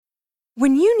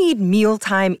When you need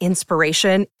mealtime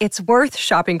inspiration, it's worth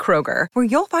shopping Kroger, where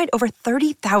you'll find over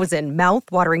 30,000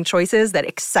 mouth-watering choices that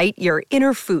excite your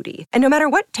inner foodie. And no matter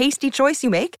what tasty choice you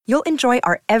make, you'll enjoy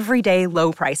our everyday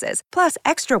low prices, plus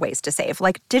extra ways to save,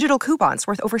 like digital coupons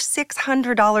worth over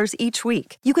 $600 each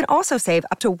week. You can also save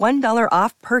up to $1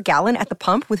 off per gallon at the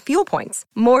pump with fuel points.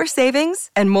 More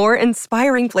savings and more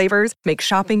inspiring flavors make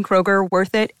shopping Kroger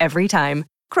worth it every time.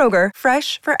 Kroger,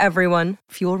 fresh for everyone.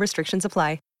 Fuel restrictions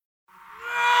apply.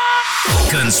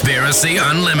 Conspiracy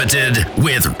Unlimited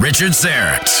with Richard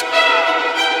Syrett.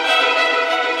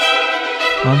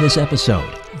 On this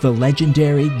episode, the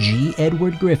legendary G.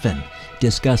 Edward Griffin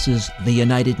discusses the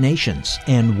United Nations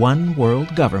and one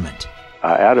world government.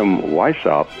 Adam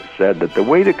Weishaupt said that the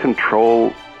way to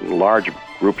control large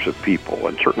groups of people,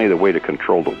 and certainly the way to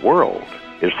control the world,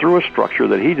 is through a structure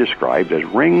that he described as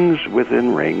rings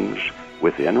within rings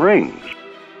within rings.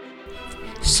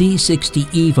 C60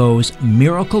 Evo's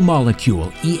miracle molecule,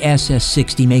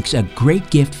 ESS60, makes a great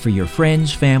gift for your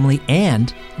friends, family,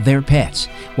 and their pets.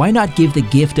 Why not give the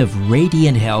gift of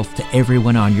radiant health to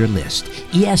everyone on your list?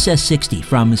 ESS60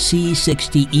 from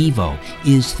C60 Evo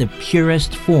is the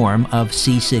purest form of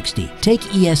C60. Take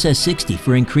ESS60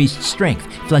 for increased strength,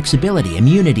 flexibility,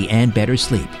 immunity, and better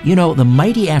sleep. You know, the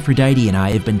mighty Aphrodite and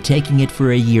I have been taking it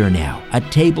for a year now, a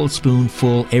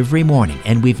tablespoonful every morning,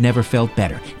 and we've never felt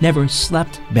better, never slept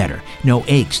better. No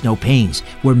aches, no pains.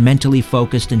 We're mentally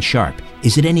focused and sharp.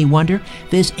 Is it any wonder?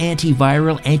 This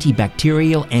antiviral,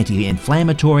 antibacterial,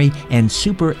 anti-inflammatory, and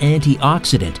super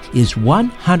antioxidant is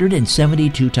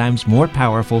 172 times more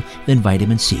powerful than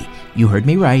vitamin C. You heard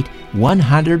me right,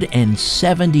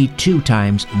 172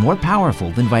 times more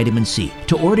powerful than vitamin C.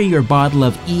 To order your bottle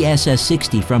of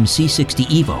ESS60 from C60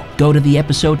 Evo, go to the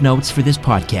episode notes for this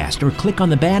podcast or click on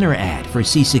the banner ad for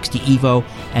C60 Evo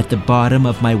at the bottom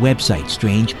of my website,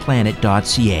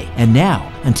 strangeplanet.ca. And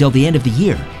now, until the end of the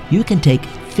year, you can take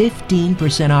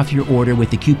 15% off your order with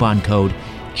the coupon code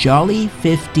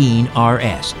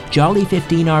Jolly15RS.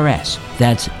 Jolly15RS.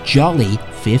 That's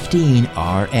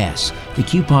Jolly15RS. The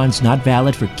coupon's not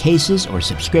valid for cases or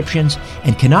subscriptions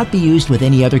and cannot be used with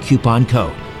any other coupon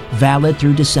code. Valid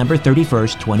through December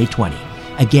 31st, 2020.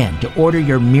 Again, to order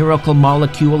your miracle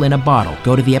molecule in a bottle,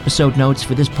 go to the episode notes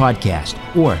for this podcast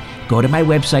or go to my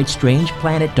website,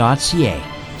 strangeplanet.ca.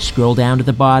 Scroll down to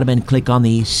the bottom and click on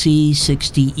the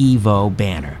C60 Evo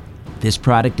banner. This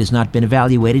product has not been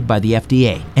evaluated by the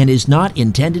FDA and is not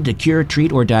intended to cure,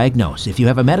 treat, or diagnose. If you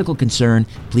have a medical concern,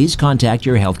 please contact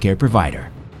your healthcare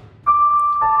provider.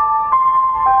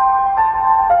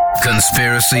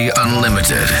 Conspiracy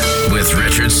Unlimited with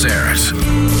Richard Syrett.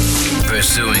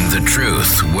 Pursuing the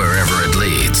truth wherever it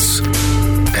leads.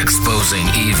 Exposing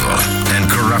evil and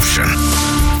corruption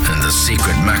and the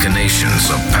secret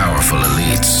machinations of powerful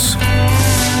elites.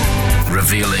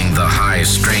 Revealing the high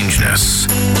strangeness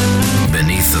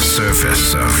beneath the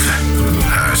surface of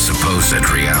our supposed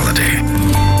reality.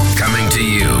 Coming to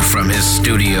you from his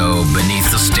studio beneath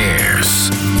the stairs,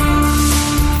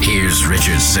 here's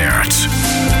Richard Syrett.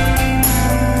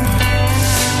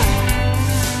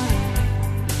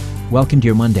 Welcome to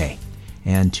your Monday.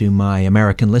 And to my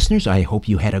American listeners, I hope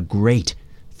you had a great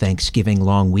Thanksgiving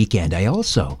long weekend. I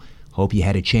also hope you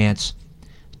had a chance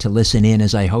to listen in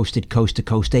as I hosted Coast to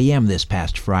Coast AM this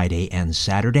past Friday and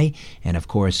Saturday, and of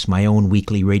course my own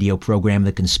weekly radio program,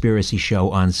 The Conspiracy Show,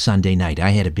 on Sunday night.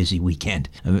 I had a busy weekend,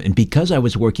 and because I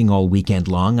was working all weekend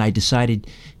long, I decided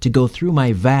to go through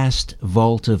my vast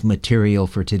vault of material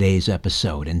for today's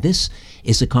episode. And this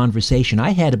is a conversation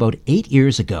I had about 8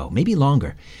 years ago, maybe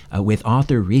longer, with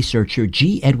author-researcher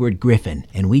G. Edward Griffin,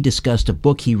 and we discussed a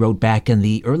book he wrote back in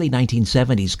the early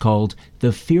 1970s called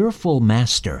The Fearful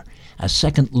Master, a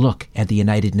second look at the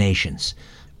United Nations.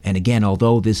 And again,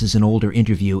 although this is an older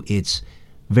interview, it's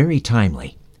very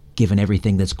timely, given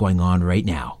everything that's going on right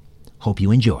now. Hope you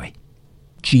enjoy.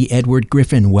 G. Edward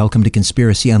Griffin, welcome to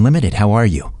Conspiracy Unlimited. How are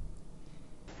you?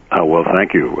 Well,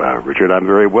 thank you, Richard. I'm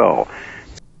very well.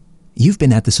 You've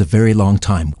been at this a very long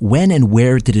time. When and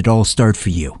where did it all start for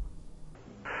you?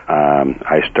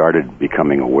 I started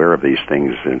becoming aware of these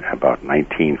things in about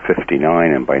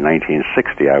 1959, and by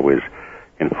 1960 I was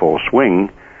in full swing,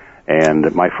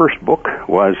 and my first book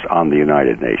was on the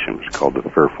United Nations, called The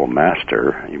Fearful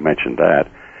Master. You mentioned that.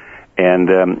 And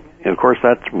of course,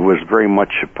 that was very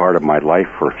much a part of my life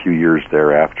for a few years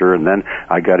thereafter, and then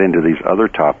I got into these other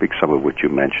topics, some of which you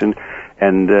mentioned,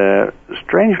 and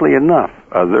strangely enough,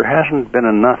 there hasn't been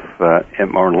enough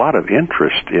or a lot of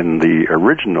interest in the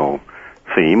original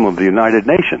theme of the United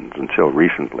Nations until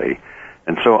recently.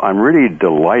 And so I'm really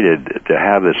delighted to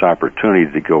have this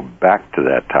opportunity to go back to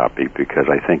that topic, because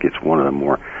I think it's one of the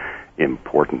more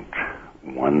important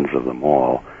ones of them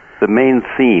all. The main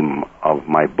theme of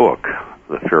my book,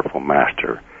 The Fearful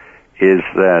Master, is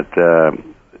that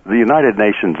the United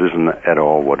Nations isn't at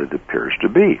all what it appears to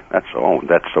be. That's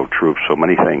so true of so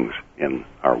many things in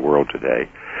our world today.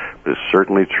 But it's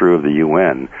certainly true of the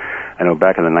UN. I know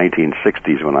back in the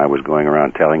 1960s when I was going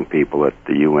around telling people that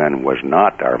the UN was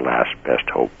not our last best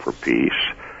hope for peace,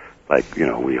 like,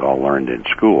 we all learned in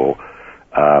school,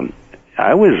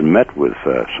 I was met with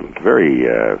some very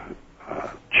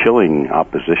chilling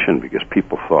opposition because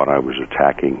people thought I was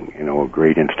attacking, a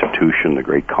great institution, the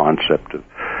great concept of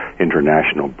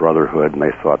international brotherhood, and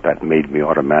they thought that made me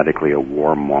automatically a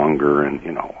warmonger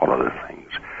and, all other things.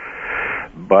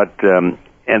 But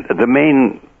and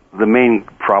the main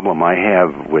problem I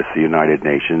have with the United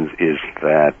Nations is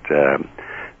that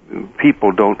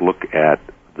people don't look at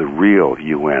the real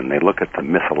UN. They look at the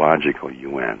mythological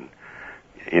UN.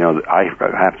 I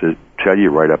have to tell you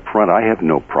right up front, I have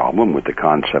no problem with the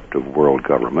concept of world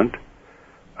government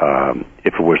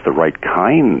if it was the right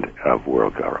kind of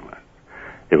world government.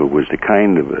 If it was the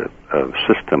kind of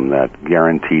system that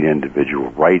guaranteed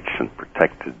individual rights and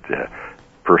protected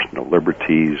personal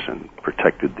liberties and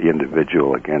protected the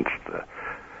individual against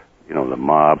the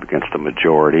mob, against the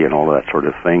majority and all that sort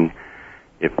of thing,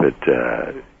 if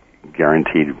it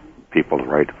guaranteed people the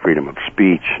right to freedom of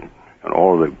speech and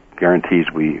all the guarantees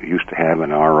we used to have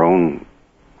in our own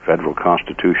federal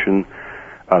constitution,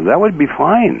 that would be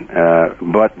fine.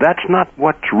 But that's not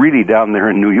what's really down there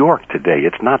in New York today.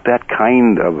 It's not that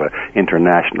kind of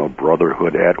international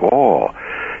brotherhood at all.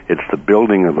 It's the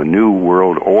building of a new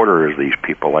world order, as these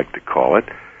people like to call it.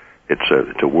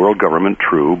 It's a world government,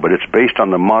 true, but it's based on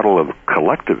the model of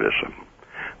collectivism,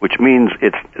 which means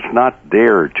it's not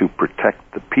there to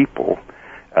protect the people,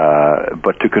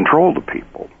 but to control the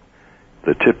people.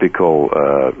 The typical,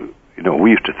 we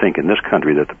used to think in this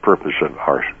country that the purpose of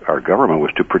our government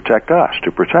was to protect us,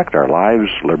 to protect our lives,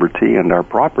 liberty, and our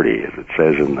property, as it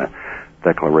says in the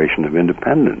Declaration of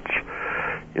Independence.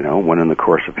 When in the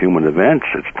course of human events,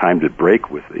 it's time to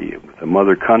break with the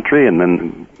mother country, and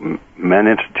then men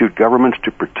institute governments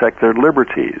to protect their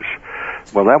liberties.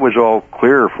 Well, that was all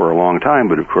clear for a long time,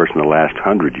 but of course in the last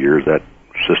 100 years that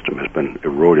system has been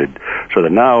eroded, so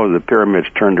that now the pyramid's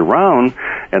turned around,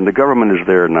 and the government is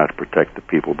there not to protect the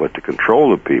people, but to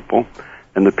control the people,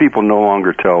 and the people no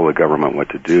longer tell the government what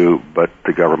to do, but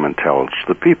the government tells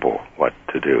the people what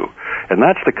to do. And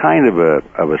that's the kind of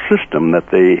a system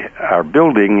that they are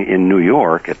building in New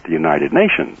York at the United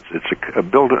Nations. It's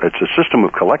a system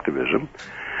of collectivism,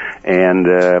 and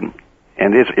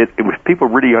if people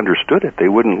really understood it, they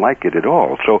wouldn't like it at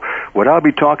all. So what I'll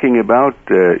be talking about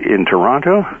in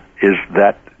Toronto is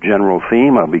that general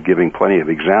theme. I'll be giving plenty of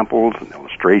examples and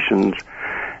illustrations,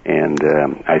 and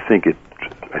I think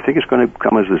it's going to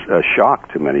come as a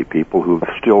shock to many people who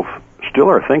still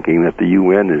are thinking that the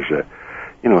UN is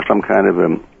some kind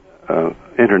of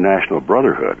international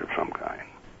brotherhood of some kind.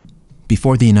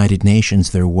 Before the United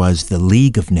Nations, there was the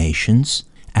League of Nations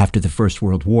after the First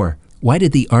World War. Why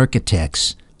did the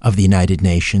architects of the United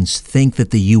Nations think that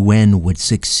the UN would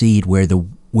succeed where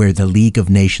the League of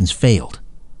Nations failed?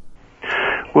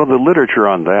 Well, the literature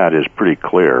on that is pretty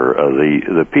clear.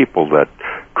 The people that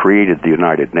created the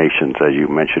United Nations, as you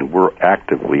mentioned, were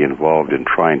actively involved in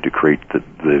trying to create the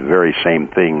very same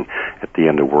thing at the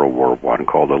end of World War I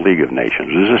called the League of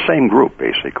Nations. It's the same group,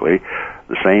 basically,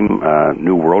 the same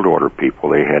New World Order people.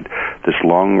 They had this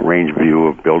long-range view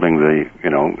of building the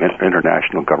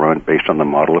international government based on the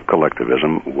model of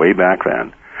collectivism way back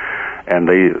then. And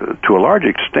they, to a large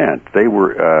extent, they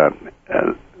were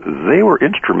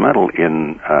instrumental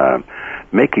in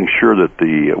making sure that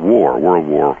the war, World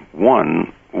War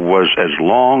I, was as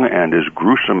long and as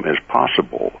gruesome as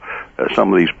possible.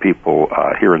 Some of these people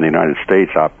here in the United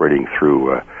States operating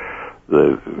through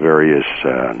the various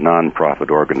non-profit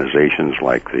organizations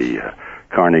like the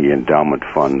Carnegie Endowment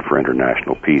Fund for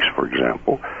International Peace, for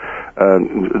example,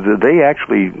 they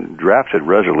actually drafted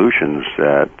resolutions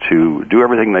to do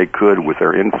everything they could with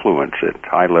their influence at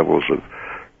high levels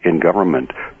in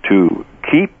government to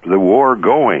keep the war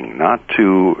going, not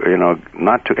to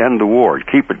end the war,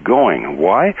 keep it going.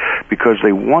 Why? Because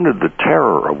they wanted the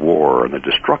terror of war and the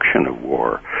destruction of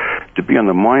war to be on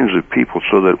the minds of people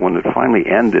so that when it finally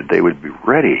ended, they would be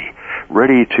ready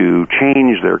to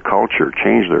change their culture,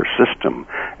 change their system,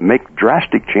 make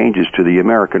drastic changes to the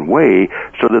American way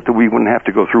so that we wouldn't have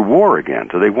to go through war again.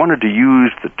 So they wanted to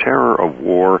use the terror of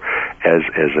war as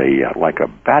a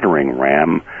battering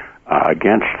ram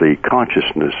against the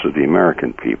consciousness of the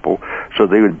American people, so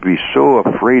they would be so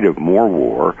afraid of more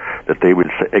war that they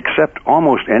would accept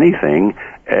almost anything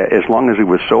as long as it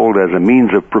was sold as a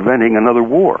means of preventing another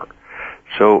war.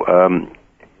 So,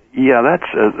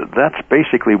 that's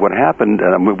basically what happened,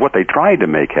 what they tried to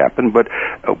make happen, but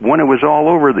when it was all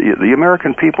over, the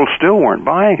American people still weren't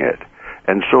buying it.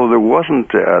 And so there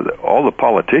wasn't, all the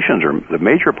politicians, or the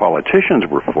major politicians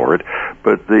were for it,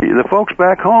 but the folks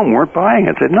back home weren't buying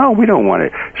it. Said, no, we don't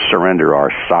want to surrender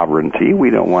our sovereignty. We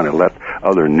don't want to let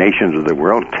other nations of the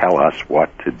world tell us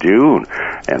what to do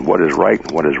and what is right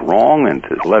and what is wrong, and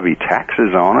to levy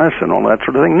taxes on us and all that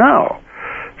sort of thing. No.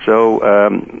 So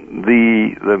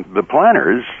the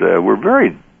planners were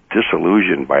very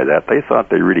disillusioned by that. They thought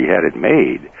they really had it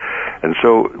made. And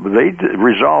so they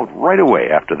resolved right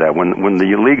away after that, when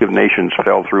the League of Nations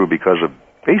fell through because of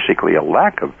basically a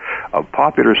lack of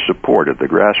popular support at the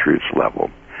grassroots level.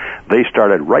 They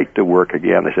started right to work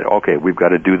again. They said, okay, we've got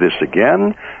to do this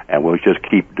again, and we'll just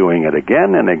keep doing it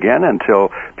again and again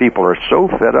until people are so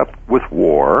fed up with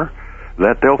war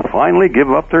that they'll finally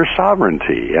give up their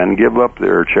sovereignty and give up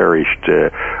their cherished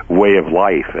way of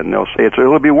life, and they'll say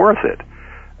it'll be worth it.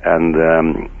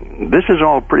 And this is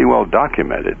all pretty well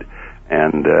documented.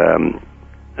 And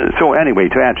so anyway,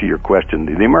 to answer your question,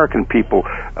 the American people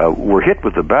were hit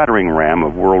with the battering ram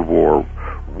of World War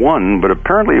I, but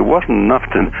apparently it wasn't enough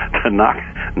to knock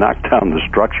down the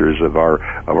structures of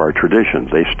our traditions.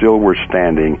 They still were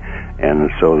standing,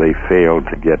 and so they failed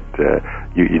to get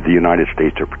the United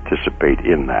States to participate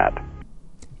in that.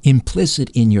 Implicit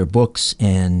in your books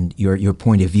and your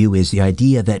point of view is the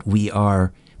idea that we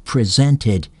are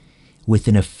presented with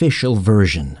an official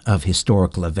version of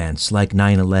historical events like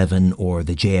 9/11 or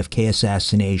the JFK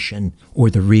assassination or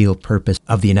the real purpose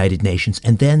of the United Nations.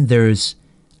 And then there's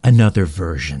another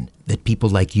version that people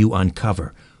like you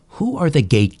uncover. Who are the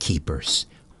gatekeepers?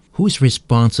 Who's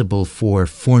responsible for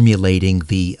formulating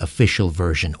the official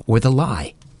version or the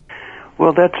lie?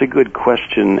 Well, that's a good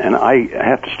question, and I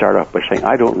have to start off by saying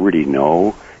I don't really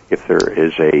know if there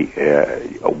is a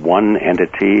one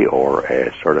entity or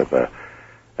a sort of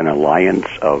an alliance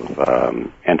of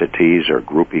entities or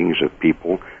groupings of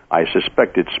people. I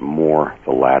suspect it's more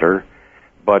the latter.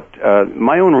 But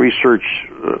my own research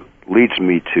leads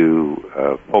me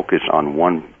to focus on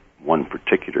one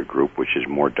particular group, which is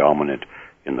more dominant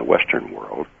in the Western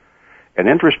world. And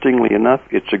interestingly enough,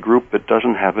 it's a group that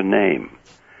doesn't have a name.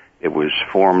 It was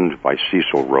formed by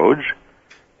Cecil Rhodes,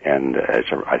 and as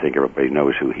I think everybody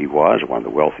knows who he was, one of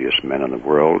the wealthiest men in the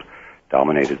world,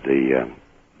 dominated the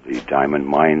diamond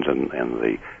mines and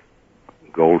the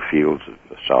gold fields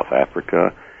of South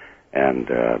Africa. And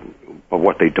but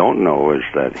what they don't know is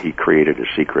that he created a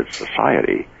secret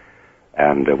society.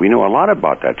 And we know a lot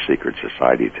about that secret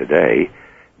society today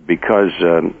because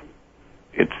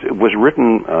it was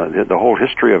written, the whole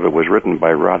history of it was written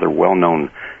by a rather well-known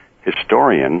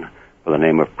historian by the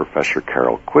name of Professor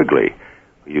Carroll Quigley,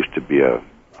 who used to be a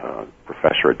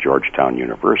professor at Georgetown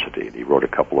University. And he wrote a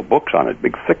couple of books on it,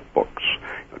 big, thick books,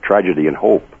 Tragedy and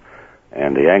Hope,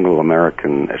 and The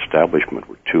Anglo-American Establishment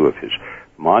were two of his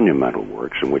monumental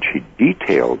works in which he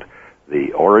detailed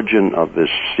the origin of this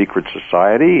secret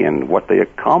society and what they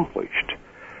accomplished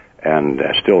and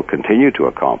still continue to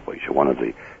accomplish. One of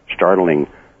the startling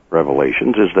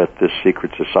revelations is that this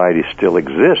secret society still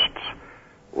exists.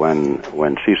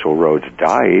 When Cecil Rhodes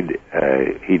died,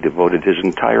 he devoted his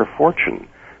entire fortune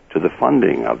to the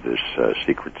funding of this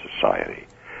secret society.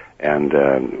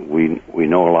 And we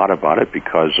know a lot about it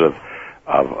because of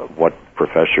what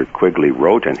Professor Quigley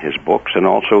wrote in his books, and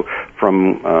also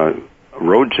from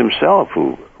Rhodes himself,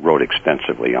 who wrote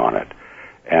extensively on it,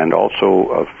 and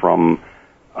also from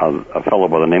a fellow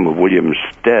by the name of William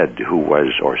Stead, who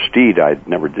was, or Steed, I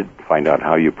never did find out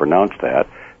how you pronounce that,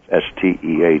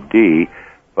 S-T-E-A-D,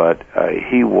 but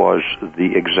he was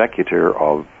the executor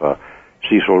of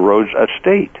Cecil Rhodes'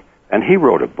 estate, and he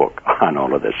wrote a book on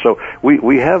all of this. So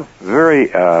we have very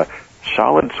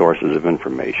solid sources of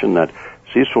information that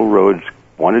Cecil Rhodes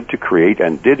wanted to create,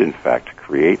 and did in fact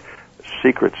create, a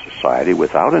secret society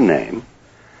without a name,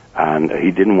 and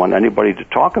he didn't want anybody to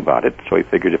talk about it, so he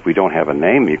figured if we don't have a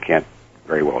name, you can't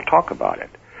very well talk about it.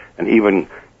 And even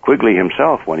Quigley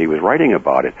himself, when he was writing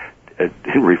about it,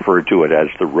 referred to it as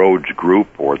the Rhodes Group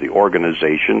or the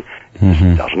organization.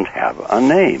 It doesn't have a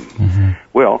name.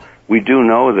 Well, we do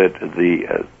know that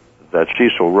that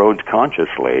Cecil Rhodes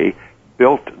consciously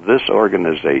built this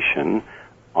organization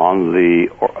on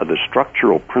the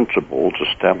structural principles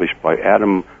established by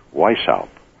Adam Weishaupt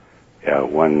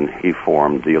when he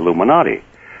formed the Illuminati.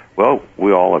 Well,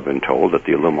 we all have been told that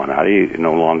the Illuminati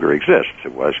no longer exists.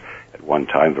 It was at one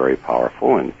time very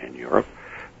powerful in Europe,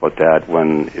 but that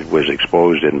when it was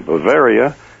exposed in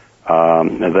Bavaria,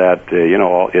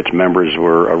 its members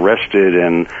were arrested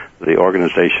and the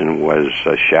organization was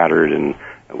shattered and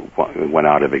went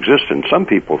out of existence. Some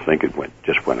people think it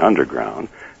just went underground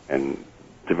and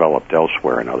developed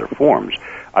elsewhere in other forms.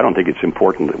 I don't think it's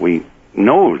important that we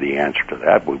know the answer to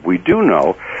that, but we do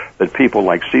know that people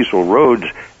like Cecil Rhodes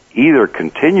either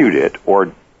continued it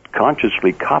or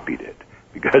consciously copied it,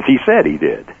 because he said he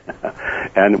did.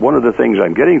 And one of the things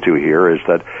I'm getting to here is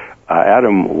that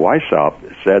Adam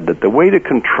Weishaupt said that the way to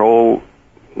control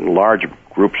large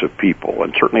groups of people,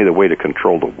 and certainly the way to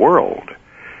control the world,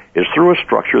 is through a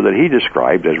structure that he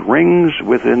described as rings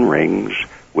within rings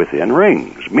within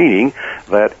rings, meaning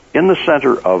that in the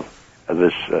center of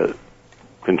this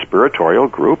conspiratorial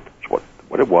group, that's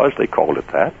what it was, they called it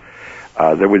that,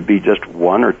 there would be just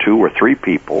one or two or three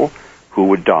people who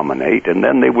would dominate, and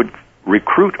then they would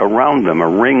recruit around them a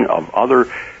ring of other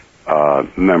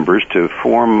members to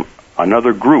form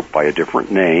another group by a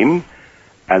different name,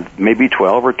 and maybe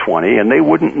 12 or 20, and they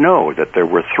wouldn't know that there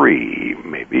were three,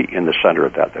 maybe, in the center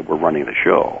of that were running the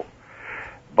show.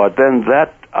 But then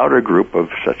that outer group of,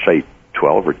 let's say,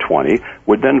 12 or 20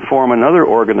 would then form another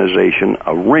organization,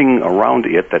 a ring around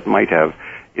it that might have,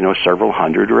 several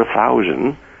hundred or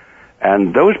 1,000,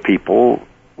 and those people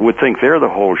would think they're the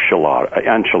whole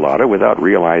enchilada without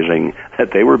realizing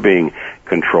that they were being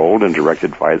controlled and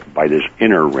directed by this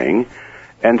inner ring,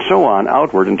 and so on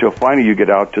outward until finally you get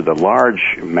out to the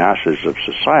large masses of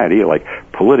society, like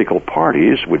political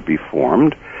parties would be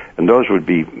formed, and those would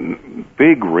be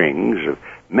big rings of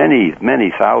many,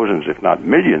 many thousands, if not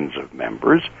millions of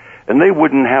members, and they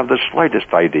wouldn't have the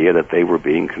slightest idea that they were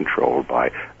being controlled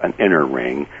by an inner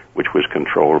ring, which was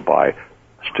controlled by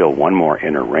still one more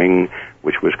inner ring,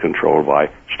 which was controlled by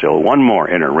still one more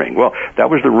inner ring. Well, that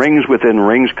was the rings within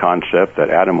rings concept that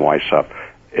Adam Weishaupt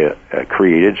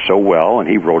created so well, and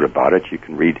he wrote about it. You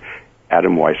can read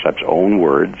Adam Weishaupt's own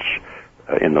words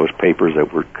in those papers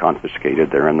that were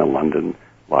confiscated there in the London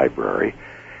Library.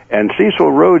 And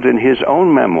Cecil Rhodes, in his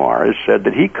own memoirs, said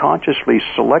that he consciously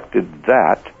selected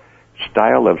that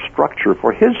style of structure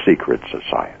for his secret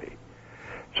society.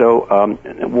 So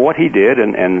what he did,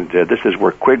 and this is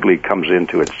where Quigley comes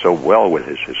into it so well with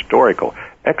his historical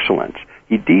excellence,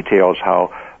 he details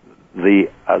how the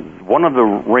one of the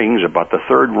rings, about the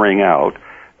third ring out,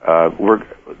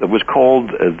 was called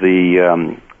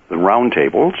the round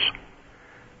tables.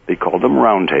 They called them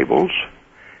round tables,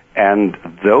 and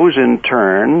those in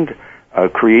turn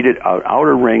created an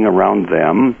outer ring around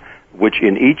them, which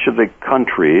in each of the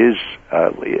countries,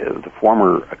 the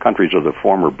former countries of the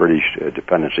former British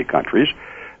dependency countries,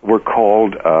 were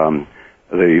called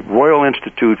the Royal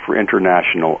Institute for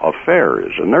International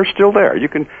Affairs, and they're still there. You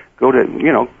can go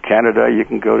to, Canada, you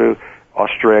can go to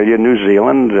Australia, New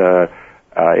Zealand,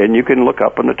 and you can look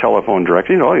up on the telephone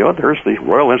directory, there's the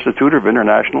Royal Institute of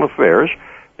International Affairs.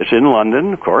 It's in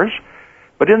London, of course.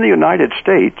 But in the United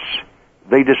States,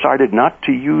 they decided not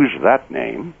to use that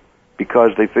name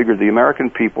because they figured the American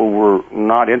people were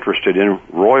not interested in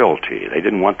royalty. They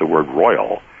didn't want the word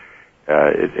royal.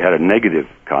 It had a negative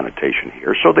connotation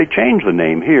here. So they changed the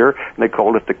name here, and they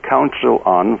called it the Council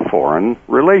on Foreign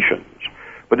Relations.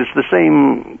 But it's the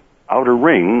same outer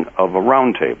ring of a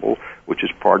round table, which is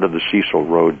part of the Cecil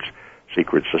Rhodes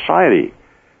Secret Society.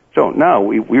 So now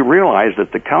we realize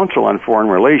that the Council on Foreign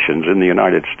Relations in the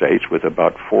United States, with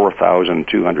about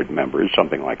 4,200 members,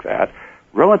 something like that,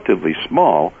 relatively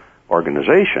small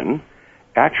organization,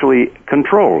 actually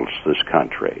controls this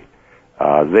country.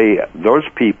 Those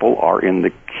people are in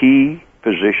the key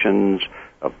positions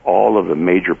of all of the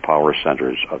major power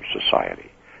centers of society.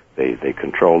 They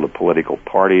control the political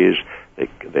parties.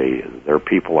 Their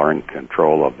people are in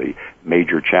control of the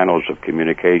major channels of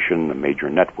communication, the major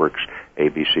networks,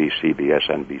 ABC, CBS,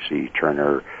 NBC,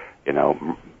 Turner,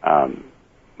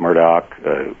 Murdoch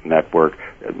Network.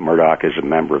 Murdoch is a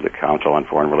member of the Council on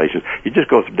Foreign Relations. You just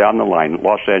go down the line,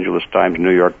 Los Angeles Times,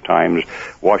 New York Times,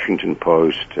 Washington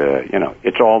Post,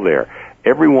 it's all there.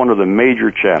 Every one of the major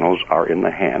channels are in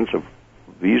the hands of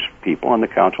these people on the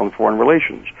Council on Foreign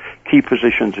Relations. Key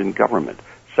positions in government,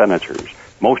 senators,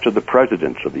 most of the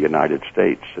presidents of the United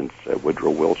States since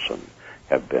Woodrow Wilson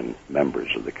have been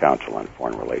members of the Council on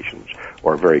Foreign Relations,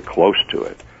 or very close to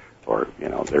it, or,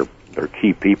 they're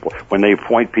key people. When they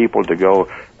appoint people to go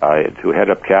to head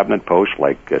up cabinet posts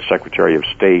like Secretary of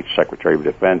State, Secretary of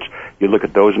Defense, you look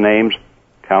at those names,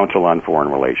 Council on Foreign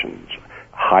Relations,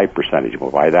 high percentage.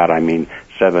 Well, by that I mean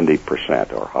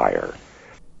 70% or higher.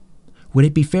 Would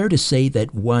it be fair to say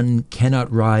that one cannot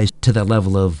rise to the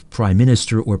level of prime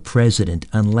minister or president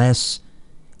unless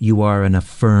you are an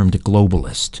affirmed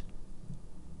globalist?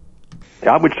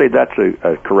 I would say that's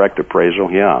a correct appraisal,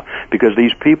 yeah, because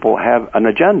these people have an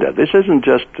agenda. This isn't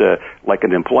just like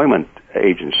an employment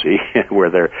agency where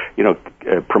they're,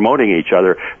 promoting each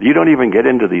other. You don't even get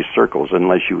into these circles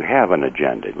unless you have an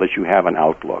agenda, unless you have an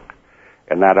outlook.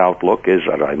 And that outlook is,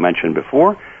 as I mentioned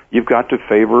before, you've got to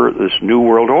favor this new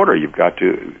world order. You've got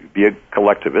to be a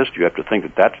collectivist. You have to think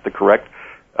that that's the correct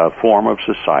form of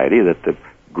society, that the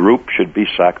group should be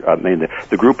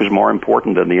the group is more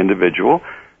important than the individual,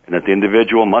 and that the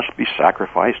individual must be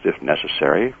sacrificed if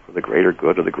necessary for the greater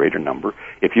good of the greater number.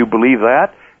 If you believe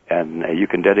that, and you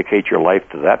can dedicate your life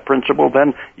to that principle,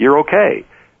 then you're okay.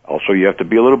 Also, you have to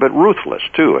be a little bit ruthless,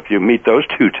 too. If you meet those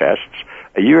two tests,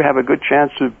 you have a good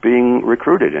chance of being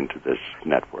recruited into this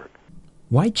network.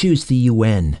 Why choose the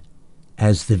UN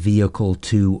as the vehicle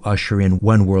to usher in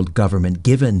one world government,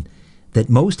 given that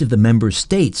most of the member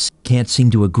states can't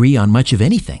seem to agree on much of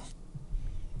anything?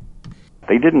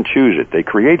 They didn't choose it. They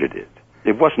created it.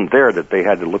 It wasn't there that they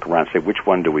had to look around and say, which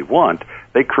one do we want?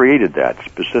 They created that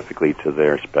specifically to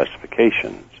their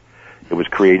specifications. It was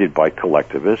created by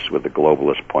collectivists with a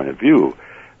globalist point of view.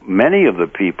 Many of the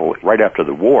people, right after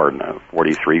the war,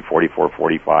 43, 44,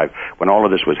 45, when all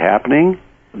of this was happening,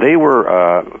 they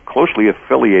were closely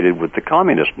affiliated with the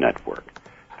communist network.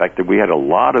 In fact, we had a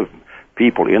lot of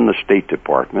people in the State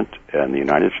Department in the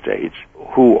United States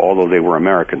who, although they were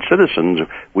American citizens,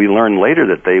 we learned later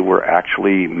that they were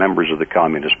actually members of the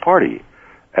Communist Party.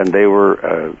 And they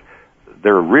were,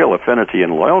 their real affinity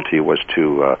and loyalty was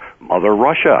to Mother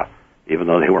Russia, even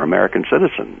though they were American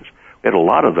citizens. We had a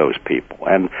lot of those people.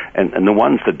 And the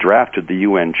ones that drafted the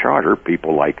UN Charter,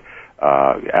 people like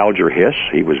Alger Hiss,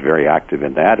 he was very active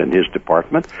in that, in his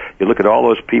department. You look at all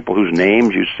those people whose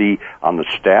names you see on the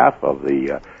staff of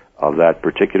that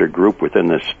particular group within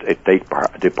the State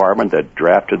Department that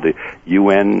drafted the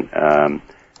UN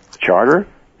Charter.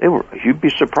 You'd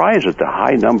be surprised at the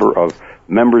high number of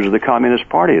members of the Communist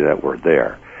Party that were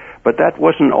there. But that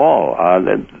wasn't all.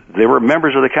 They were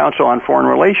members of the Council on Foreign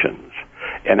Relations.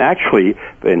 And actually,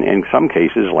 in some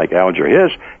cases, like Alger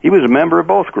Hiss, he was a member of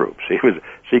both groups. He was a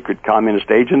secret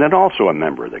communist agent and also a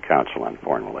member of the Council on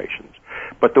Foreign Relations.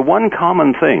 But the one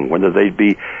common thing, whether they'd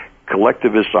be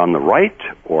collectivists on the right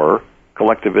or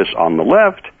collectivists on the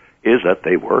left, is that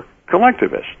they were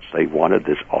collectivists. They wanted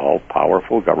this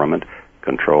all-powerful government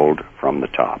controlled from the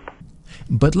top.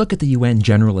 But look at the UN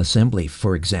General Assembly,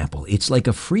 for example. It's like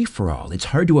a free-for-all. It's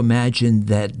hard to imagine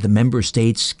that the member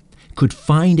states could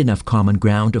find enough common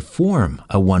ground to form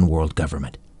a one-world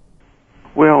government.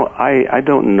 Well, I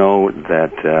don't know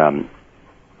that...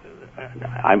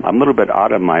 I'm a little bit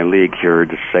out of my league here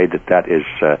to say that is...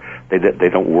 They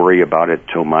don't worry about it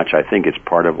too much. I think it's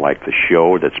part of like the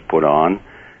show that's put on.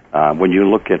 When you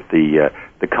look at the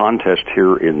contest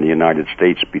here in the United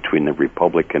States between the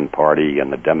Republican Party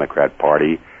and the Democrat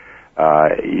Party,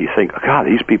 you think, God,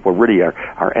 these people really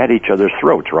are at each other's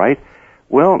throats, right?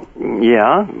 Well,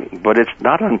 yeah, but it's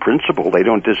not on principle. They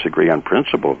don't disagree on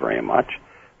principle very much.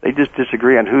 They just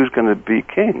disagree on who's going to be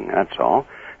king, that's all.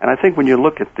 And I think when you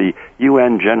look at the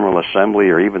UN General Assembly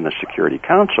or even the Security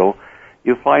Council,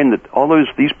 you find that all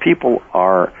these people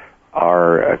are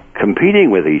competing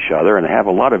with each other and have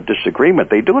a lot of disagreement.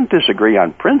 They don't disagree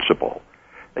on principle.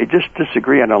 They just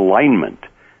disagree on alignment.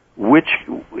 Which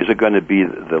is it going to be,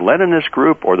 the Leninist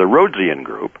group or the Rhodesian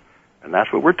group? And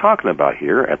that's what we're talking about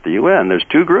here at the UN. There's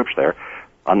two groups there,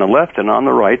 on the left and on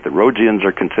the right. The Rhodesians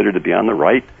are considered to be on the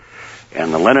right,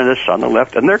 and the Leninists on the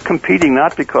left. And they're competing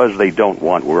not because they don't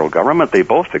want world government. They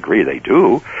both agree they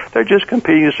do. They're just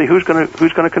competing to see who's going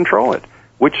to control it,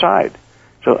 which side.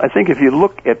 So I think if you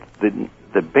look at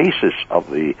the basis of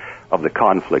the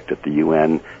conflict at the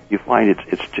UN, you find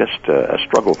it's just a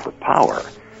struggle for power.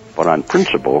 But on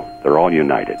principle, they're all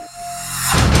united.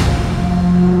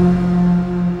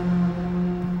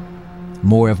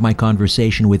 More of my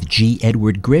conversation with G.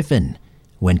 Edward Griffin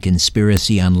when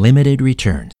Conspiracy Unlimited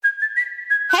returns.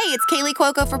 Hey, it's Kaylee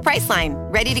Cuoco for Priceline.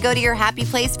 Ready to go to your happy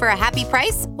place for a happy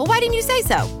price? Well, why didn't you say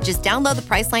so? Just download the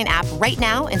Priceline app right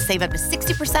now and save up to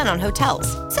 60% on hotels.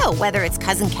 So whether it's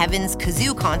Cousin Kevin's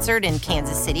Kazoo Concert in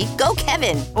Kansas City, go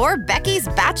Kevin, or Becky's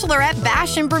Bachelorette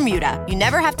Bash in Bermuda, you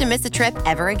never have to miss a trip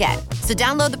ever again. So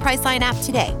download the Priceline app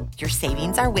today. Your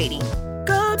savings are waiting.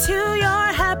 Go to your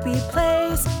happy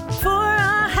place for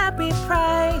a happy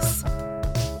price.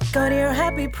 Go to your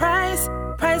happy price,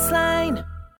 Priceline.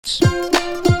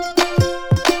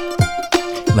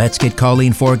 Let's get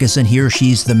Colleen Ferguson here.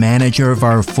 She's the manager of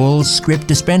our full script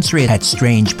dispensary at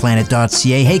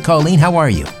strangeplanet.ca. Hey, Colleen, how are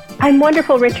you? I'm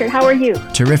wonderful, Richard. How are you?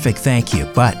 Terrific, thank you.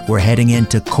 But we're heading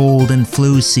into cold and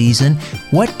flu season.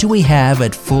 What do we have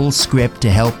at Full Script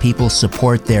to help people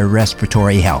support their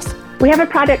respiratory health? We have a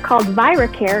product called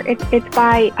ViraCare. It's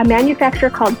by a manufacturer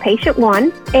called Patient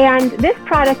One, and this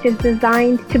product is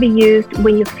designed to be used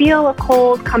when you feel a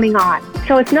cold coming on.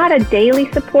 So it's not a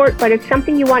daily support, but it's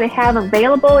something you want to have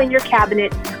available in your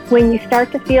cabinet when you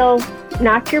start to feel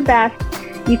not your best.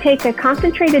 You take a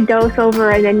concentrated dose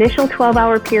over an initial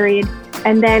 12-hour period,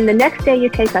 and then the next day you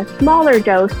take a smaller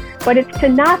dose, but it's to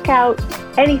knock out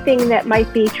anything that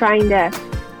might be trying to,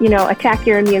 attack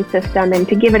your immune system and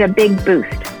to give it a big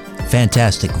boost.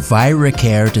 Fantastic.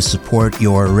 ViraCare to support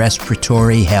your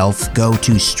respiratory health. Go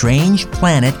to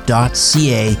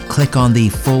strangeplanet.ca. Click on the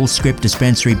Full Script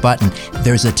Dispensary button.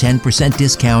 There's a 10%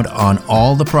 discount on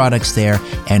all the products there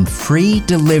and free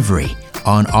delivery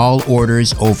on all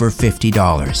orders over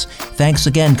 $50. Thanks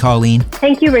again, Colleen.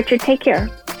 Thank you, Richard. Take care.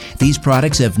 These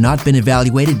products have not been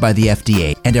evaluated by the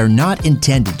FDA and are not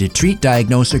intended to treat,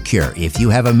 diagnose, or cure. If you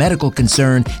have a medical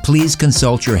concern, please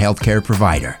consult your healthcare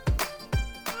provider.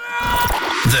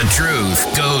 The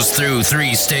truth goes through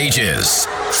 3 stages.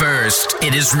 First,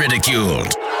 it is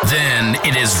ridiculed. Then,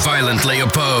 it is violently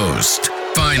opposed.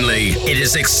 Finally, it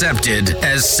is accepted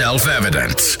as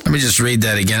self-evident. Let me just read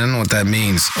that again. I don't know what that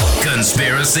means.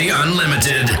 Conspiracy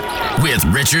Unlimited with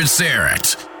Richard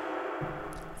Syrett.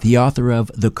 The author of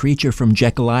The Creature from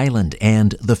Jekyll Island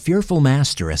and The Fearful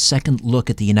Master, a second look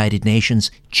at the United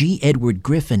Nations, G. Edward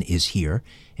Griffin is here,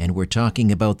 and we're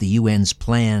talking about the UN's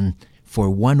plan for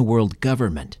one world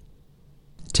government.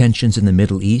 Tensions in the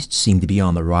Middle East seem to be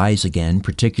on the rise again,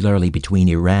 particularly between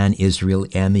Iran, Israel,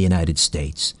 and the United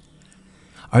States.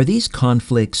 Are these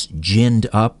conflicts ginned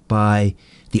up by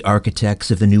the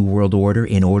architects of the New World Order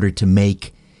in order to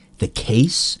make the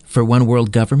case for one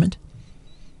world government?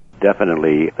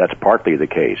 Definitely, that's partly the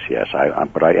case, yes.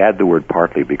 But I add the word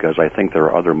partly because I think there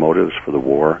are other motives for the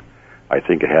war. I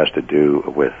think it has to do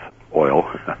with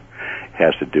oil, it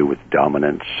has to do with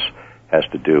dominance, has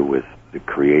to do with the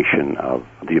creation of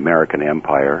the American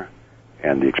empire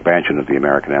and the expansion of the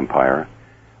American empire.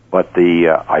 But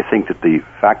I think that the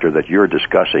factor that you're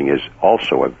discussing is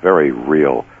also a very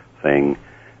real thing,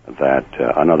 that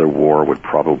another war would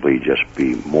probably just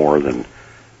be more than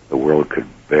the world could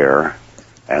bear,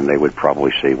 and they would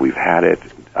probably say, we've had it,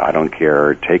 I don't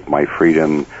care, take my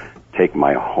freedom, take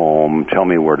my home, tell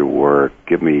me where to work,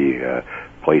 give me a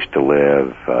place to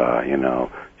live,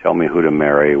 tell me who to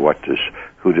marry, what to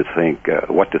think,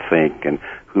 and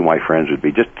who my friends would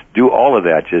be. Just do all of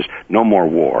that, just no more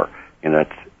war.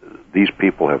 These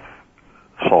people have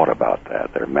thought about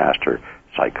that. They're master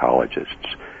psychologists.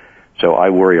 So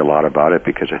I worry a lot about it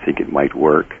because I think it might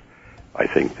work. I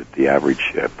think that the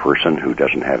average person who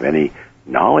doesn't have any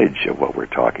knowledge of what we're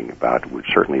talking about would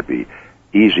certainly be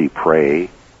easy prey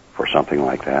for something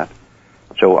like that.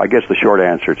 So I guess the short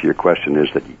answer to your question is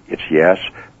that it's yes,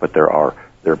 but there are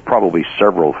probably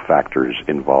several factors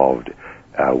involved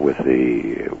with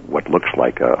what looks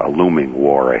like a looming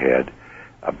war ahead,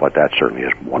 but that certainly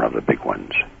is one of the big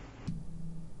ones.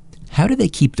 How do they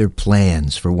keep their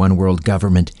plans for one world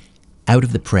government out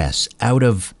of the press, out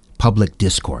of public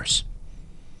discourse?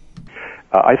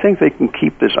 I think they can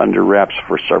keep this under wraps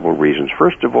for several reasons.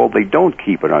 First of all, they don't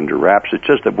keep it under wraps. It's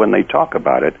just that when they talk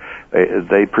about it,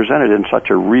 they present it in such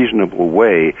a reasonable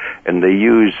way, and they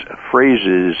use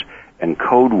phrases and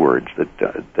code words that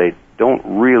they don't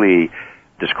really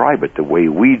describe it the way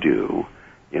we do.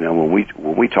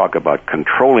 When we talk about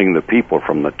controlling the people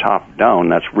from the top down,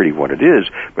 that's really what it is.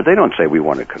 But they don't say we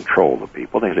want to control the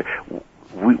people. They say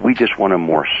we just want a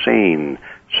more sane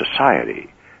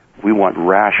society. We want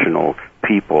rational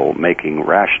people making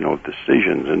rational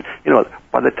decisions. And,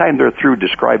 by the time they're through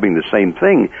describing the same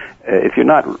thing, if you're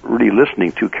not really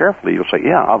listening too carefully, you'll say,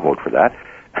 yeah, I'll vote for that.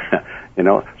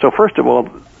 So first of all,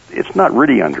 it's not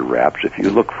really under wraps if you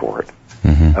look for it.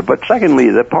 Mm-hmm. But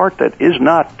secondly, the part that is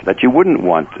not, that you wouldn't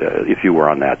want, if you were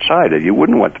on that side, you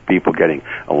wouldn't want the people getting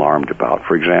alarmed about,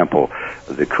 for example,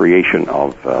 the creation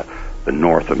of the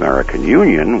North American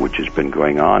Union, which has been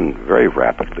going on very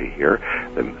rapidly here,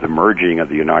 the merging of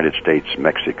the United States,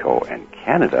 Mexico, and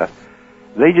Canada.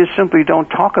 They just simply don't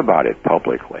talk about it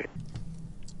publicly.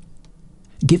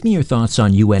 Give me your thoughts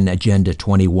on UN Agenda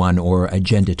 21 or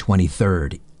Agenda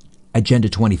 2030,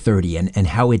 and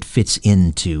how it fits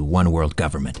into one world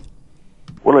government.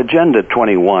 Well, Agenda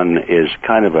 21 is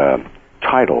kind of a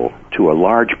title to a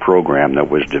large program that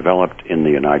was developed in the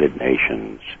United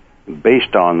Nations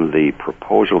based on the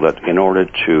proposal that in order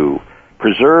to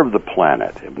preserve the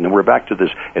planet, and we're back to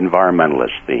this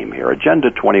environmentalist theme here,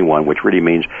 Agenda 21, which really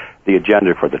means the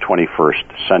agenda for the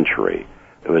 21st century,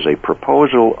 it was a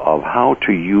proposal of how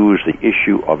to use the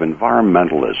issue of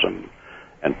environmentalism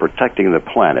and protecting the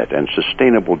planet and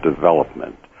sustainable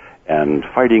development and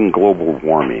fighting global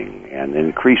warming and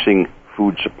increasing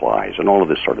food supplies and all of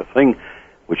this sort of thing,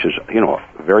 which is,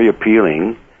 very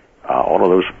appealing. All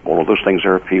of those things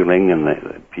are appealing,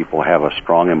 and people have a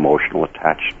strong emotional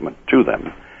attachment to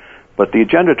them. But the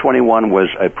Agenda 21 was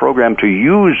a program to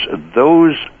use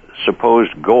those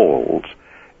supposed goals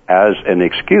as an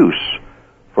excuse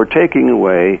for taking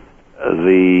away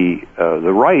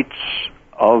the rights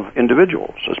of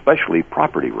individuals, especially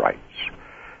property rights.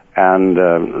 And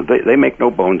they make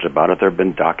no bones about it. There have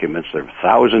been documents, there are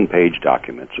 1,000-page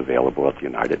documents available at the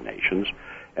United Nations,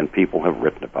 and people have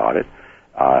written about it,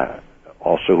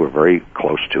 also who are very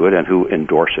close to it and who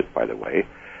endorse it, by the way.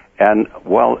 And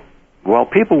while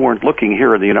people weren't looking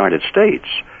here in the United States,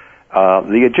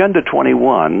 the Agenda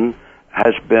 21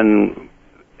 has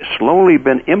slowly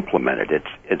been implemented.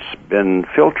 It's been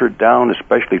filtered down,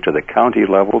 especially to the county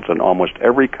levels in almost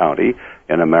every county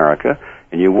in America.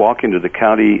 And you walk into the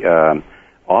county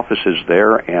offices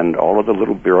there, and all of the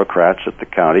little bureaucrats at the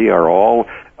county are all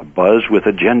abuzz with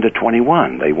Agenda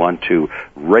 21. They want to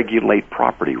regulate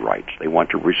property rights. They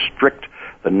want to restrict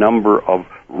the number of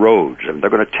roads, and they're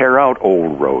going to tear out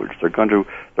old roads. They're going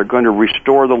to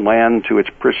restore the land to its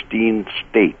pristine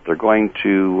state. They're going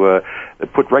to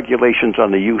put regulations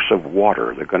on the use of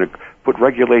water. They're going to put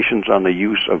regulations on the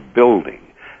use of building,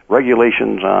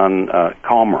 regulations on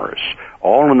commerce,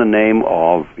 all in the name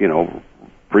of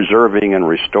preserving and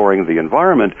restoring the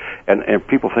environment. And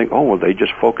people think, oh, well, they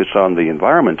just focus on the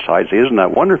environment side. Say, isn't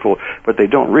that wonderful? But they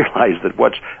don't realize that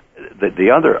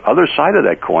the other side of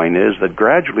that coin is that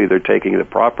gradually they're taking the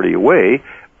property away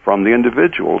from the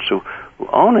individuals who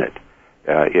own it.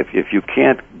 If you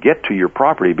can't get to your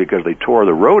property because they tore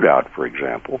the road out, for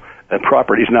example, that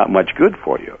property's not much good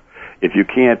for you. If you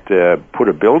can't put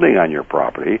a building on your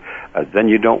property, then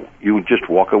you just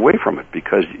walk away from it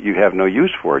because you have no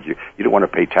use for it. You don't want to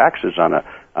pay taxes on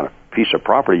a piece of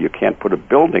property you can't put a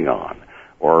building on.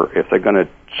 Or if they're going to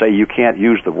say you can't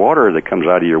use the water that comes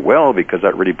out of your well because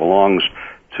that really belongs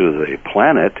to the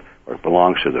planet or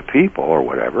belongs to the people or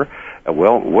whatever,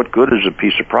 well, what good is a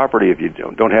piece of property if you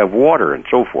don't have water and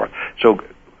so forth? So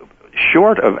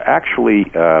short of actually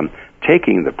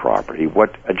taking the property,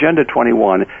 what Agenda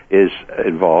 21 is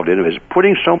involved in is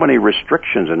putting so many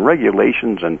restrictions and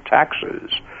regulations and taxes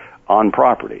on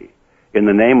property in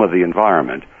the name of the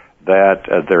environment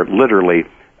that they're literally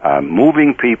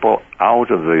moving people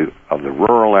out of the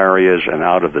rural areas and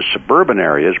out of the suburban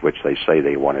areas, which they say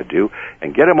they want to do,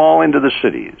 and get them all into the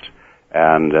cities.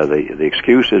 And the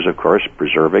excuse is, of course,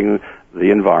 preserving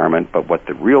the environment, but what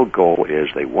the real goal is,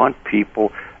 they want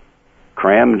people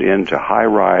crammed into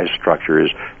high-rise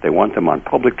structures. They want them on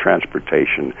public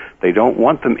transportation. They don't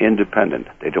want them independent.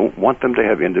 They don't want them to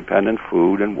have independent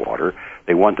food and water.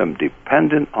 They want them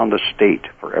dependent on the state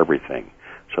for everything.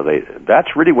 So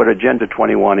that's really what Agenda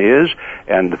 21 is.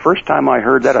 And the first time I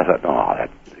heard that, I thought,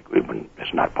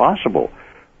 it's not possible.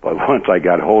 But once I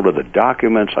got hold of the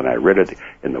documents and I read it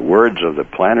in the words of the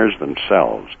planners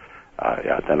themselves,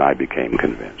 then I became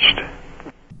convinced.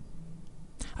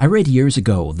 I read years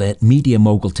ago that media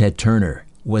mogul Ted Turner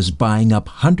was buying up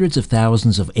hundreds of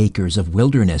thousands of acres of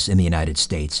wilderness in the United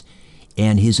States,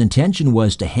 and his intention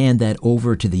was to hand that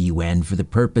over to the UN for the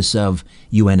purpose of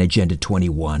UN Agenda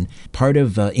 21, part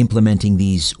of implementing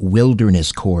these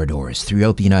wilderness corridors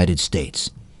throughout the United States.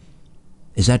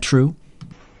 Is that true?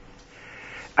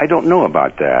 I don't know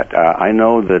about that. I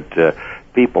know that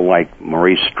people like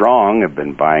Maurice Strong have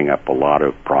been buying up a lot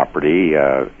of property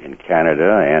in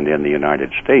Canada and in the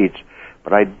United States,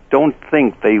 but I don't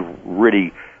think they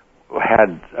really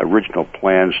had original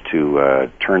plans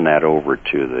to turn that over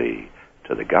to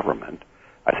the government.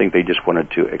 I think they just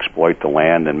wanted to exploit the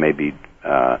land and maybe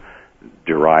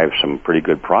derive some pretty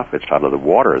good profits out of the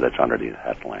water that's underneath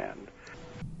that land.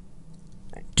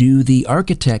 Do the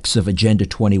architects of Agenda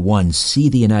 21 see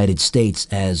the United States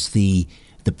as the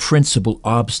principal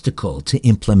obstacle to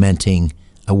implementing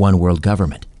a one-world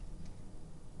government?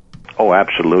 Oh,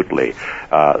 absolutely.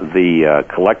 The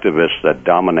collectivists that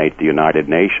dominate the United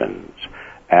Nations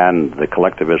and the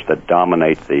collectivists that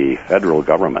dominate the federal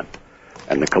government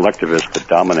and the collectivists that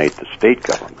dominate the state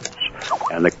governments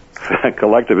and the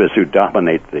collectivists who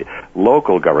dominate the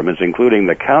local governments, including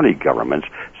the county governments,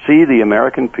 see the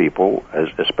American people,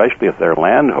 especially if they're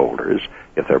landholders,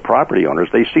 if they're property owners,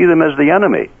 they see them as the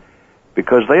enemy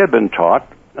because they have been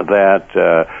taught that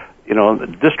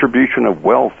the distribution of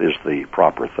wealth is the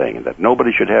proper thing, that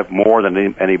nobody should have more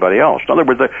than anybody else. In other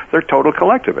words, they're total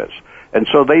collectivists. And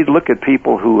so they look at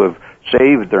people who have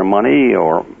saved their money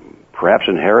or perhaps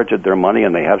inherited their money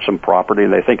and they have some property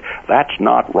and they think, that's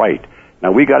not right.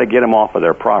 Now, we got to get them off of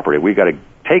their property. We got to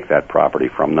take that property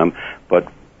from them. But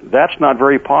that's not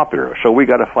very popular. So we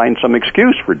got to find some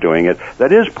excuse for doing it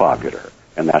that is popular.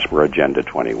 And that's where Agenda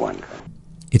 21 comes.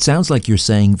 It sounds like you're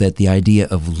saying that the idea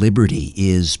of liberty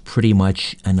is pretty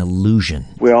much an illusion.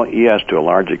 Well, yes, to a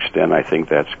large extent, I think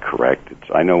that's correct.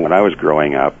 I know when I was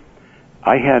growing up,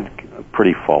 I had a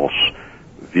pretty false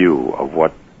view of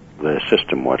what the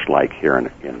system was like here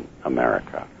in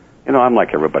America. You know, I'm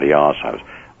like everybody else. I was,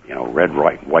 red,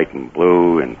 white, and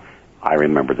blue, and I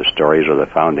remember the stories of the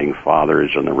Founding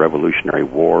Fathers and the Revolutionary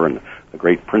War and the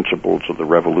great principles of the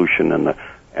Revolution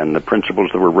and the principles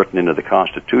that were written into the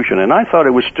Constitution, and I thought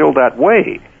it was still that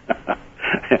way.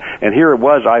 And here it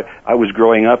was, I was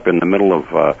growing up in the middle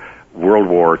of World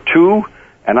War II,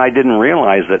 and I didn't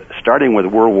realize that starting with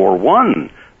World War I,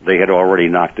 they had already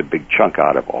knocked a big chunk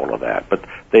out of all of that. But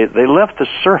they left the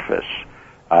surface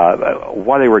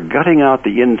while they were gutting out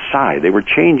the inside. They were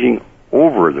changing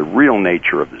over the real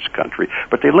nature of this country,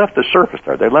 but they left the surface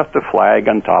there. They left the flag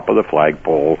on top of the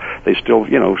flagpole. They still,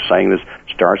 sang this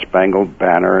Star-Spangled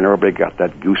Banner, and everybody got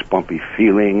that goosebumpy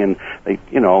feeling, and they,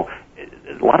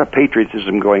 a lot of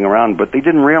patriotism going around, but they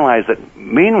didn't realize that,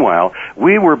 meanwhile,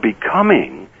 we were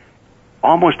becoming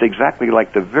almost exactly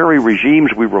like the very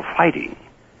regimes we were fighting.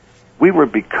 We were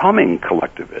becoming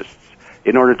collectivists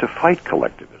in order to fight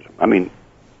collectivism. I mean,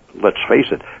 let's face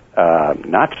it,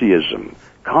 Nazism,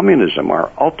 communism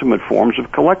are ultimate forms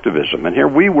of collectivism. And here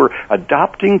we were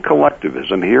adopting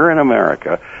collectivism here in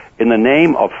America in the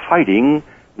name of fighting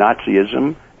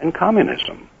Nazism and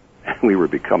communism. And we were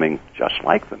becoming just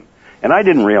like them. And I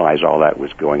didn't realize all that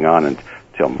was going on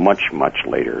until much, much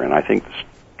later. And I think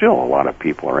still a lot of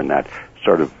people are in that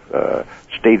sort of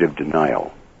state of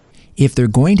denial. If they're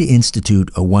going to institute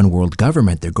a one-world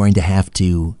government, they're going to have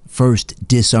to first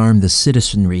disarm the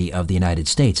citizenry of the United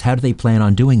States. How do they plan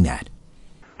on doing that?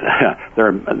 There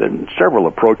are several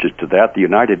approaches to that. The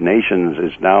United Nations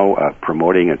is now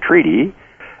promoting a treaty.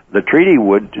 The treaty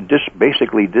would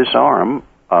basically disarm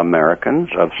Americans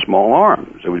of small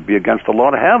arms. It would be against the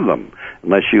law to have them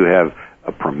unless you have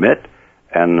a permit.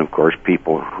 And, of course,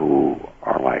 people who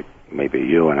are like maybe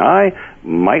you and I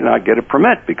might not get a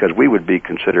permit because we would be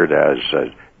considered as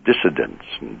dissidents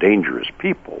and dangerous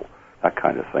people, that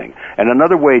kind of thing. And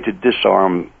another way to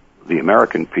disarm the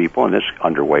American people, and this is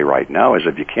underway right now, is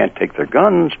if you can't take their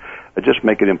guns, just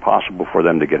make it impossible for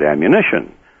them to get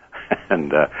ammunition.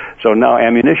 And so now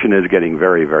ammunition is getting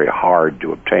very, very hard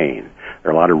to obtain.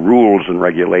 There are a lot of rules and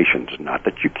regulations. Not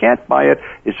that you can't buy it,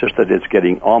 it's just that it's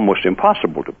getting almost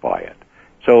impossible to buy it.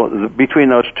 So between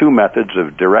those two methods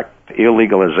of direct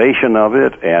illegalization of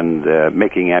it and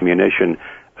making ammunition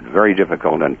very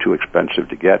difficult and too expensive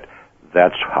to get,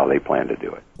 that's how they plan to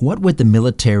do it. What would the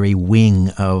military wing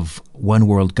of one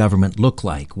world government look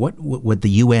like? What would the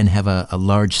UN have a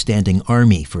large standing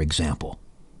army, for example?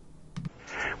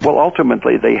 Well,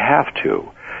 ultimately they have to.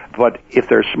 But if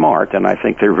they're smart, and I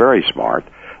think they're very smart,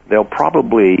 they'll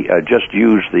probably just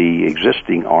use the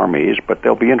existing armies, but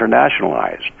they'll be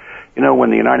internationalized. You know, when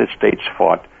the United States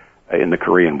fought in the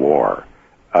Korean War,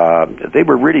 they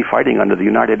were really fighting under the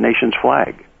United Nations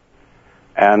flag.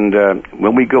 And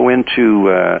when we go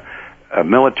into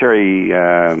military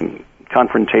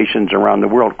confrontations around the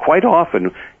world, quite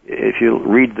often, if you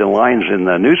read the lines in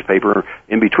the newspaper,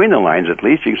 in between the lines at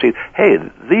least, you can see, hey,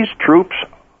 these troops,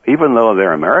 even though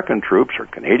they're American troops or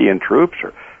Canadian troops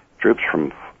or troops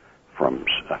from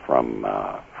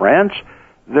France,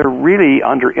 they're really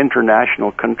under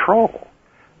international control.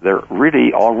 They're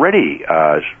really already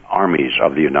armies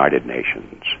of the United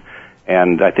Nations.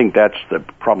 And I think that's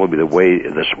probably the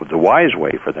wise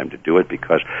way for them to do it,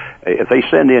 because if they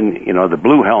send in, the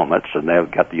blue helmets and they've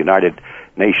got the United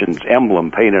Nations emblem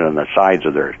painted on the sides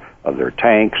of their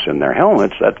tanks and their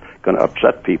helmets, that's going to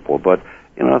upset people. But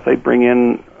if they bring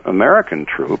in American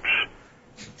troops,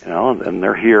 then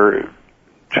they're here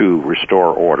to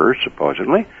restore order,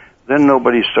 supposedly, then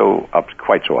nobody's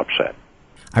quite so upset.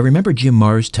 I remember Jim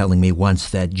Marrs telling me once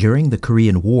that during the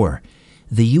Korean War,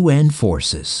 the UN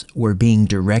forces were being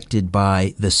directed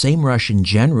by the same Russian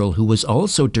general who was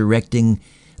also directing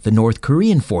the North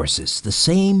Korean forces, the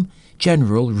same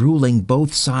general ruling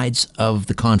both sides of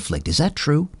the conflict. Is that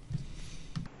true?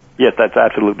 Yes, that's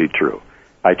absolutely true.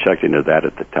 I checked into that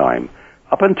at the time.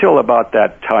 Up until about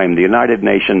that time, the United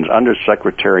Nations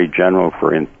Under-Secretary General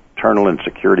for Internal and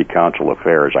Security Council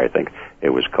Affairs, I think it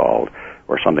was called,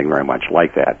 or something very much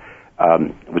like that,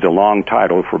 was a long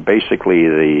title for basically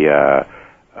the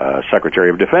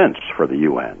Secretary of Defense for the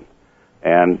UN.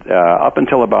 And up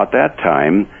until about that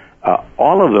time,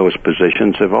 all of those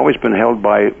positions have always been held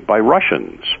by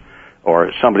Russians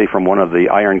or somebody from one of the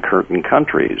Iron Curtain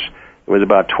countries. There was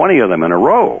about 20 of them in a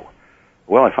row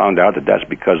Well, I found out that that's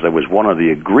because there was one of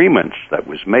the agreements that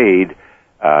was made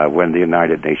when the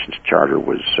United Nations Charter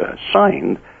was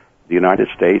signed. The United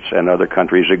States and other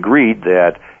countries agreed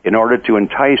that in order to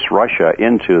entice Russia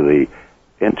into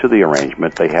the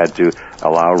arrangement, they had to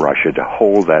allow Russia to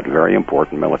hold that very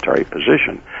important military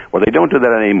position. Well, they don't do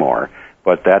that anymore,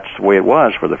 but that's the way it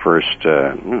was for the first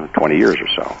 20 years or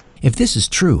so. If this is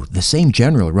true, the same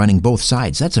general running both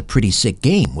sides, that's a pretty sick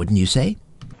game, wouldn't you say?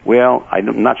 Well,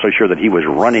 I'm not so sure that he was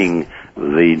running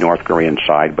the North Korean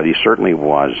side, but he certainly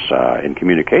was in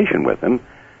communication with them,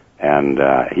 and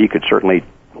he could certainly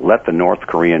let the North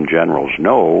Korean generals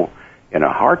know in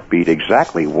a heartbeat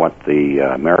exactly what the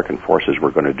American forces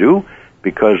were going to do,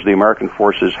 because the American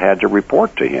forces had to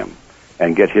report to him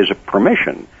and get his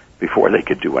permission before they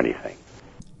could do anything.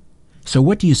 So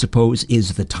what do you suppose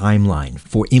is the timeline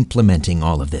for implementing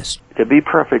all of this? To be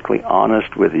perfectly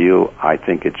honest with you, I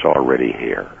think it's already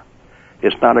here.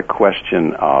 It's not a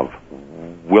question of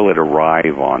will it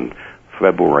arrive on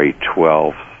February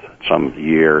 12th some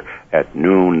year at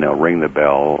noon, they'll ring the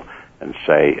bell and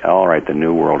say, all right, the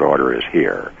New World Order is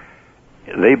here.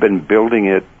 They've been building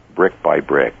it brick by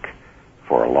brick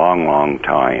for a long, long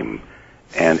time,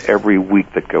 and every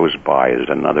week that goes by is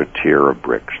another tier of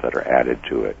bricks that are added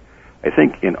to it. I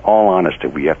think, in all honesty,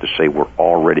 we have to say we're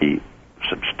already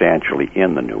substantially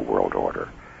in the New World Order.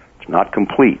 It's not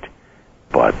complete,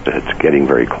 but it's getting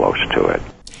very close to it.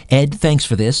 Ed, thanks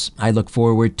for this. I look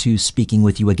forward to speaking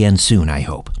with you again soon, I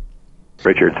hope.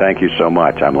 Richard, thank you so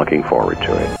much. I'm looking forward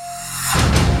to it.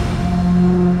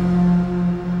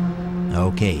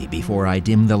 Okay, before I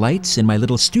dim the lights in my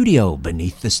little studio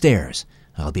beneath the stairs,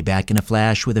 I'll be back in a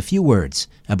flash with a few words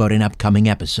about an upcoming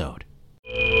episode.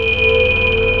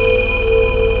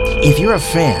 If you're a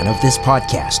fan of this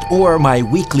podcast, or my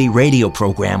weekly radio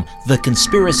program, The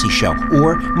Conspiracy Show,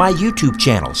 or my YouTube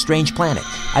channel, Strange Planet,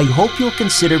 I hope you'll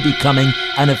consider becoming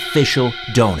an official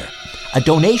donor. A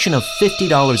donation of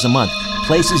 $50 a month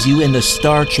places you in the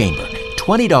Star Chamber.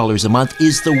 $20 a month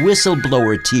is the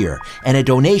whistleblower tier, and a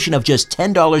donation of just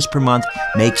 $10 per month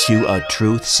makes you a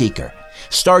truth seeker.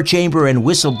 Star Chamber and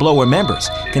Whistleblower members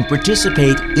can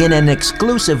participate in an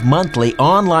exclusive monthly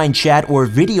online chat or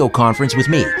video conference with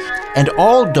me, and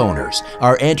all donors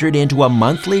are entered into a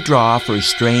monthly draw for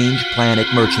Strange Planet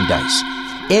merchandise.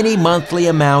 Any monthly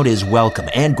amount is welcome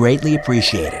and greatly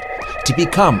appreciated. To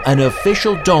become an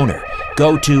official donor,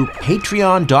 go to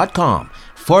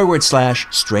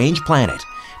patreon.com/Strange Planet.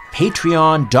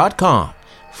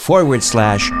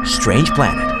 Patreon.com/Strange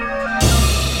Planet.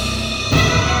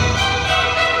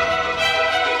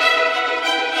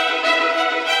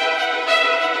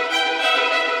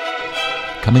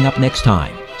 Coming up next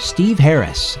time, Steve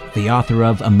Harris, the author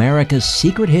of America's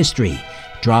Secret History,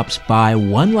 drops by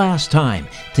one last time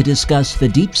to discuss the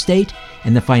deep state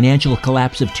and the financial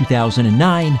collapse of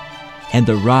 2009 and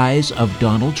the rise of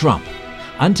Donald Trump.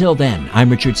 Until then, I'm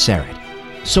Richard Serrett.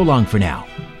 So long for now.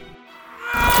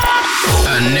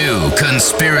 A new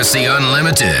Conspiracy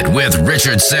Unlimited with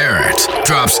Richard Serrett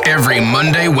drops every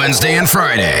Monday, Wednesday, and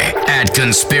Friday at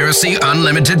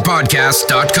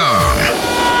conspiracyunlimitedpodcast.com.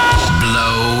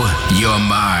 Blow your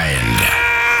mind.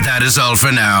 That is all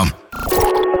for now.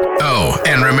 Oh,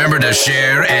 and remember to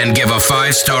share and give a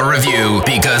 5-star review,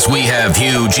 because we have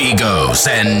huge egos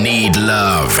and need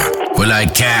love. We're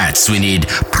like cats. We need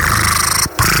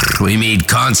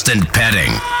constant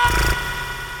petting.